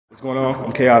What's going on?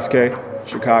 I'm Khaos Kay,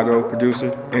 Chicago producer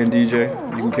and DJ.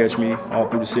 You can catch me all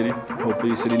through the city,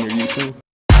 hopefully a city near you soon.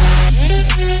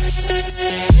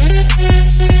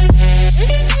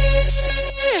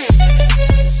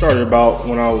 Started about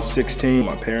when I was 16.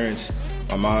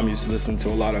 My mom used to listen to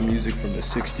a lot of music from the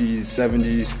 60s,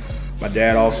 70s. My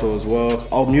dad also as well.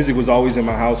 All music was always in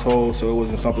my household, so it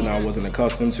wasn't something I wasn't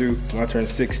accustomed to. When I turned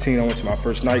 16, I went to my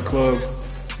first nightclub.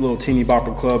 A little teeny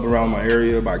bopper club around my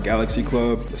area by Galaxy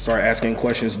Club. I started asking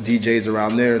questions to DJs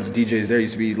around there. The DJs there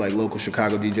used to be like local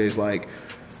Chicago DJs like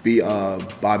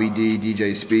Bobby D,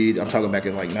 DJ Speed. I'm talking back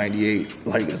in like '98,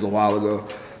 like it's a while ago.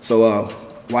 So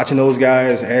watching those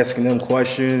guys, asking them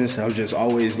questions, I was just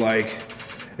always like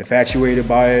infatuated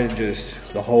by it,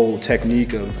 just the whole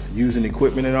technique of using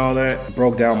equipment and all that.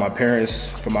 Broke down my parents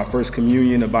for my first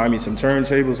communion to buy me some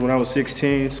turntables when I was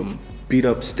 16, some beat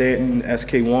up Stanton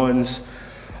SK1s.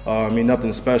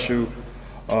 Nothing special.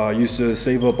 Used to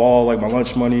save up all like my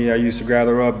lunch money. I used to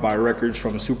gather up, buy records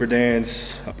from Super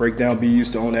Dance. Breakdown B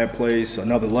used to own that place,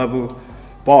 Another Level.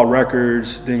 Bought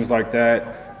records, things like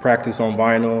that. Practice on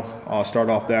vinyl. Start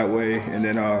off that way. And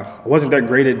then I wasn't that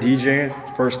great at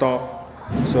DJing, first off.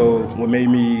 So that made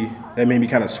me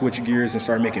kind of switch gears and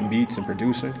start making beats and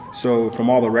producing. So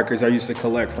from all the records I used to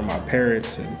collect from my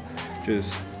parents and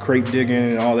just crate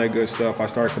digging and all that good stuff, I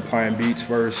started compiling beats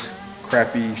first.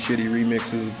 Crappy, shitty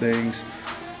remixes of things,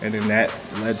 and then that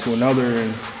led to another,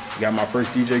 and got my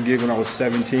first DJ gig when I was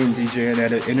 17, DJing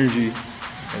at an Energy,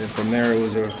 and then from there it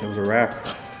was a wrap.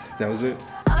 That was it.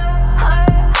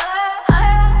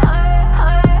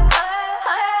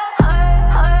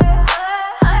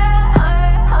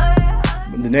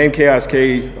 The name Khaos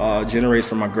Kay generates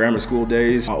from my grammar school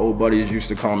days. My old buddies used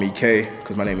to call me K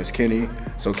because my name is Kenny,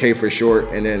 so K for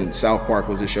short. And then South Park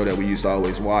was a show that we used to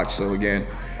always watch. So again,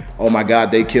 oh my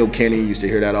God, they killed Kenny. Used to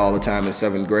hear that all the time in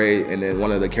 7th grade. And then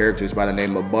one of the characters by the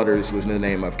name of Butters was the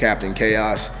name of Captain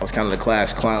Chaos. I was kind of the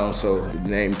class clown, so the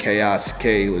name Khaos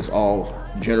Kay was all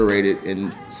generated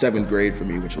in 7th grade for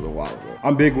me, which was a while ago.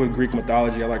 I'm big with Greek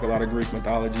mythology. I like a lot of Greek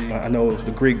mythology. I know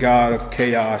the Greek god of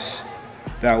chaos.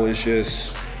 That was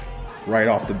just right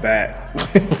off the bat.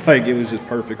 Like it was just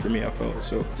perfect for me, I felt.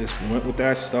 So just went with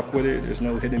that, stuck with it. There's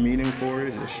no hidden meaning for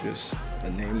it. It's just a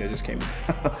name that just came.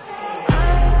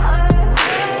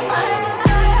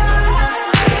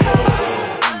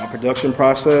 My production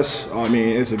process,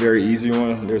 it's a very easy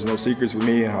one. There's no secrets with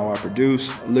me and how I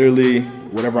produce. Literally,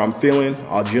 whatever I'm feeling,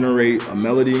 I'll generate a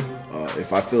melody.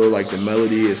 If I feel like the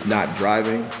melody is not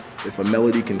driving, if a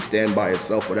melody can stand by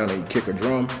itself without any kick or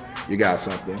drum, you got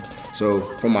something.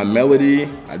 So from my melody,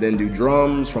 I then do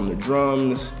drums. From the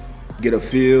drums, get a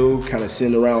feel, kind of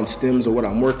send around stems of what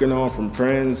I'm working on from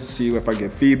friends, see if I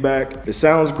get feedback. If it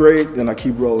sounds great, then I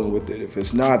keep rolling with it. If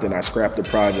it's not, then I scrap the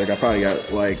project. I probably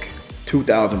got like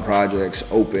 2,000 projects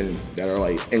open that are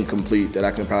like incomplete that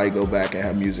I can probably go back and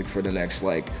have music for the next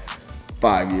like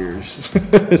 5 years.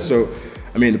 So,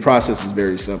 the process is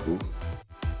very simple.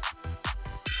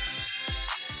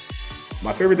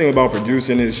 My favorite thing about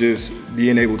producing is just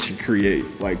being able to create,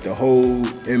 like the whole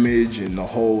image and the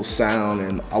whole sound,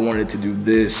 and I wanted to do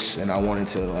this and I wanted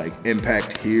to like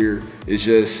impact here. It's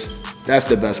just, that's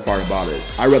the best part about it.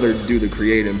 I'd rather do the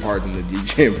creating part than the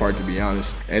DJing part, to be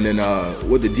honest. And then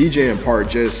with the DJing part,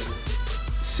 just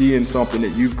seeing something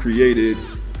that you've created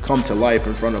come to life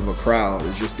in front of a crowd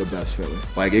is just the best feeling.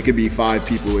 Like it could be 5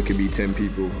 people, it could be 10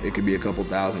 people, it could be a couple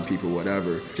thousand people,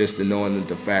 whatever. Just to knowing that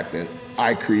the fact that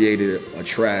I created a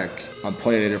track, I'm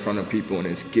playing it in front of people and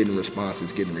it's getting response,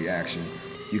 it's getting reaction.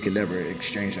 You can never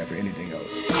exchange that for anything else.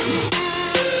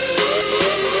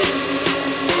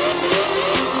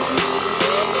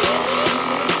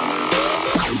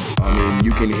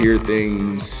 You can hear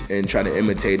things and try to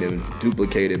imitate and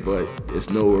duplicate it, but there's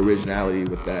no originality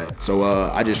with that. So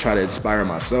I just try to inspire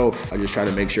myself. I just try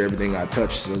to make sure everything I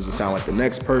touch doesn't sound like the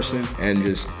next person and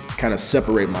just kind of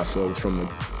separate myself from the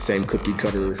same cookie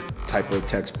cutter type of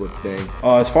textbook thing.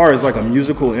 As far as like a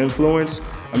musical influence,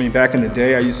 back in the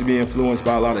day I used to be influenced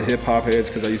by a lot of hip hop heads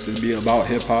because I used to be about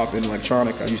hip hop and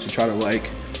electronic. I used to try to like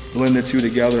blend the two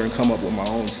together and come up with my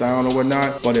own sound or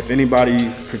whatnot. But if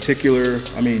anybody particular,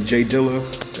 Jay Dilla,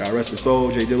 God rest his soul,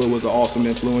 Jay Dilla was an awesome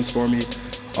influence for me.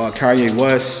 Kanye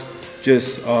West,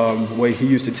 just the way he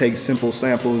used to take simple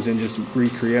samples and just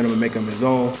recreate them and make them his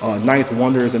own. Ninth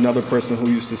Wonder is another person who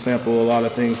used to sample a lot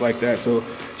of things like that. So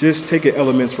just taking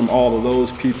elements from all of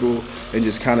those people and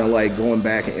just kind of like going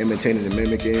back and imitating and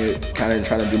mimicking it, kind of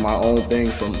trying to do my own thing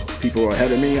from people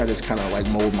ahead of me. I just kind of like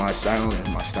mold my sound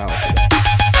and my style.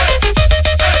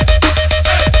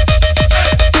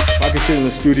 I could sit in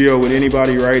the studio with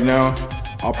anybody right now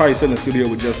I'll probably sit in the studio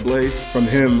with Just Blaze. From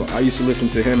him, I used to listen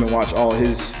to him and watch all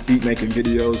his beat making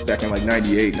videos back in like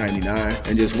 98, 99,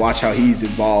 and just watch how he's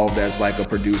evolved as like a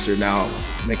producer now,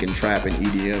 making trap and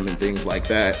EDM and things like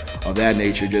that, of that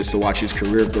nature, just to watch his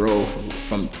career grow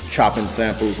from chopping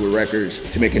samples with records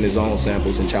to making his own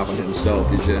samples and chopping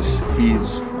himself. It's just,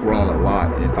 he's grown a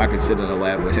lot. If I could sit in a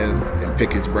lab with him and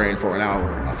pick his brain for an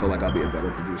hour, I feel like I'll be a better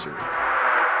producer.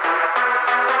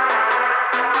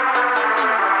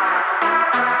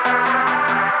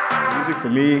 Music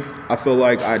for me, I feel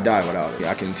like I die without it.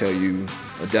 I can tell you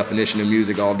a definition of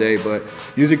music all day, but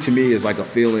music to me is like a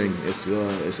feeling. It's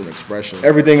an expression.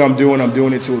 Everything I'm doing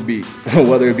it to a beat.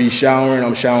 Whether it be showering,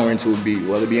 I'm showering to a beat.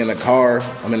 Whether it be in the car,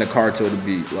 I'm in the car to the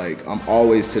beat. Like, I'm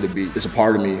always to the beat. It's a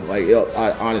part of me. Like,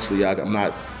 honestly, I'm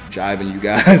not jiving you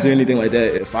guys or anything like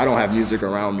that. If I don't have music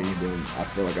around me, then I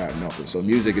feel like I have nothing. So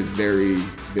music is very,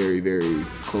 very, very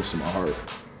close to my heart.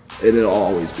 And it'll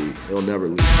always be. It'll never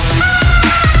leave.